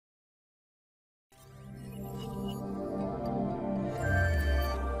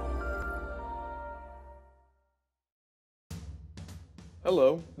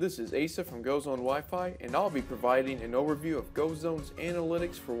Hello, this is Asa from GoZone Wi-Fi, and I'll be providing an overview of GoZone's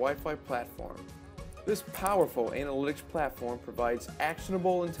Analytics for Wi-Fi platform. This powerful analytics platform provides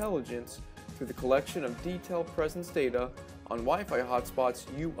actionable intelligence through the collection of detailed presence data on Wi-Fi hotspots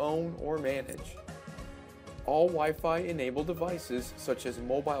you own or manage. All Wi-Fi enabled devices such as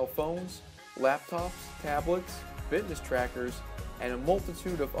mobile phones, laptops, tablets, fitness trackers, and a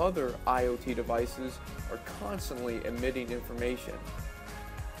multitude of other IoT devices are constantly emitting information.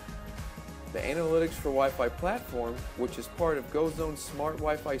 The Analytics for Wi-Fi platform, which is part of GoZone's Smart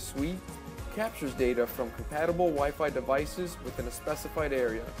Wi-Fi suite, captures data from compatible Wi-Fi devices within a specified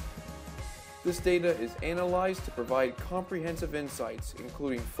area. This data is analyzed to provide comprehensive insights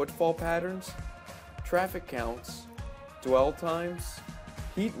including footfall patterns, traffic counts, dwell times,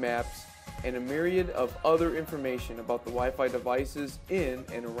 heat maps, and a myriad of other information about the Wi-Fi devices in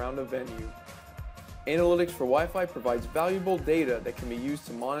and around a venue. Analytics for Wi-Fi provides valuable data that can be used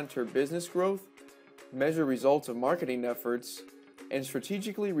to monitor business growth, measure results of marketing efforts, and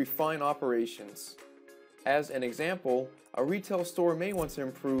strategically refine operations. As an example, a retail store may want to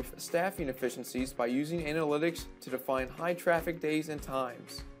improve staffing efficiencies by using analytics to define high traffic days and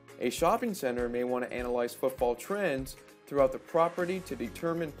times. A shopping center may want to analyze footfall trends throughout the property to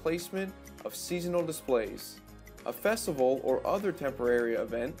determine placement of seasonal displays. A festival or other temporary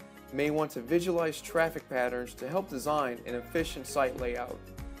event may want to visualize traffic patterns to help design an efficient site layout.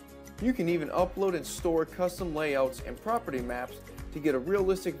 You can even upload and store custom layouts and property maps to get a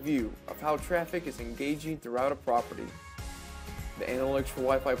realistic view of how traffic is engaging throughout a property. The Analytics for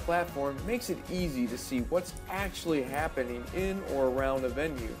Wi-Fi platform makes it easy to see what's actually happening in or around a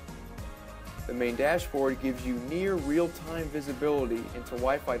venue. The main dashboard gives you near real-time visibility into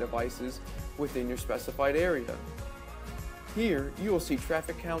Wi-Fi devices within your specified area. Here, you will see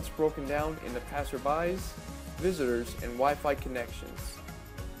traffic counts broken down into passerbys, visitors, and Wi-Fi connections.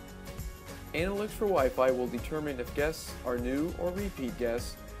 Analytics for Wi-Fi will determine if guests are new or repeat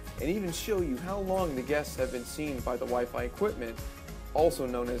guests, and even show you how long the guests have been seen by the Wi-Fi equipment, also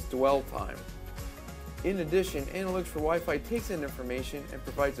known as dwell time. In addition, Analytics for Wi-Fi takes in information and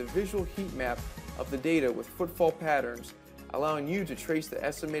provides a visual heat map of the data with footfall patterns, allowing you to trace the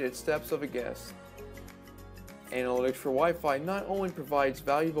estimated steps of a guest. Analytics for Wi-Fi not only provides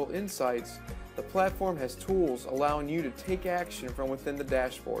valuable insights, the platform has tools allowing you to take action from within the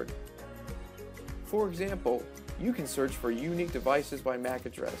dashboard. For example, you can search for unique devices by MAC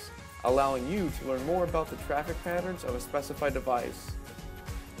address, allowing you to learn more about the traffic patterns of a specified device.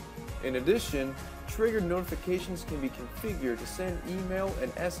 In addition, triggered notifications can be configured to send email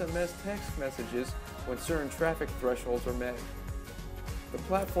and SMS text messages when certain traffic thresholds are met. The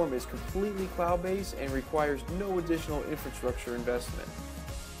platform is completely cloud-based and requires no additional infrastructure investment.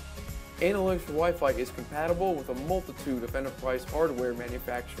 Analytics for Wi-Fi is compatible with a multitude of enterprise hardware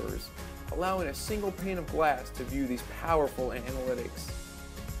manufacturers, allowing a single pane of glass to view these powerful analytics.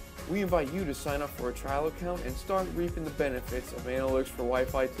 We invite you to sign up for a trial account and start reaping the benefits of Analytics for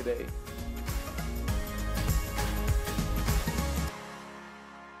Wi-Fi today.